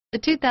The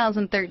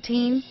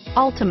 2013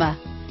 Altima.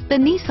 The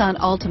Nissan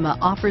Altima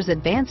offers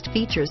advanced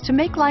features to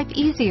make life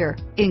easier,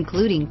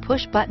 including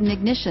push-button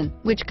ignition,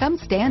 which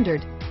comes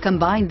standard.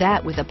 Combine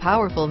that with a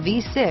powerful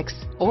V6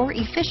 or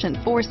efficient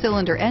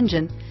 4-cylinder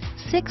engine,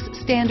 6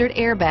 standard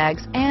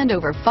airbags, and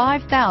over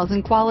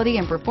 5,000 quality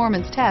and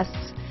performance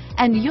tests,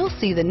 and you'll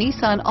see the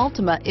Nissan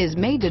Altima is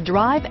made to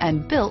drive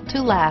and built to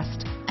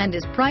last, and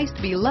is priced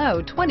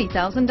below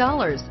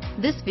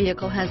 $20,000. This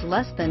vehicle has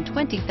less than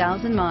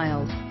 20,000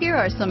 miles. Here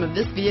are some of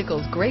this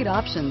vehicle's great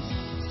options: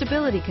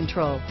 stability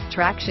control,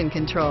 traction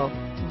control,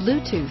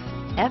 Bluetooth,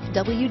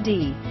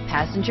 FWD,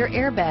 passenger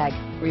airbag,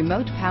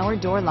 remote power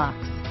door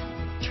locks,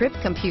 trip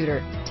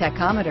computer,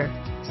 tachometer,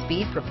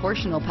 speed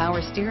proportional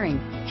power steering,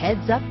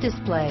 heads-up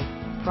display,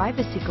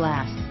 privacy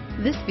glass.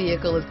 This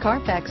vehicle is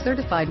Carfax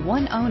certified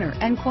one owner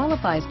and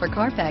qualifies for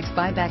Carfax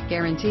buyback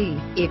guarantee.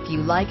 If you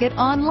like it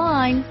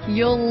online,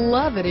 you'll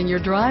love it in your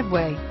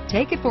driveway.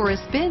 Take it for a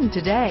spin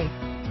today.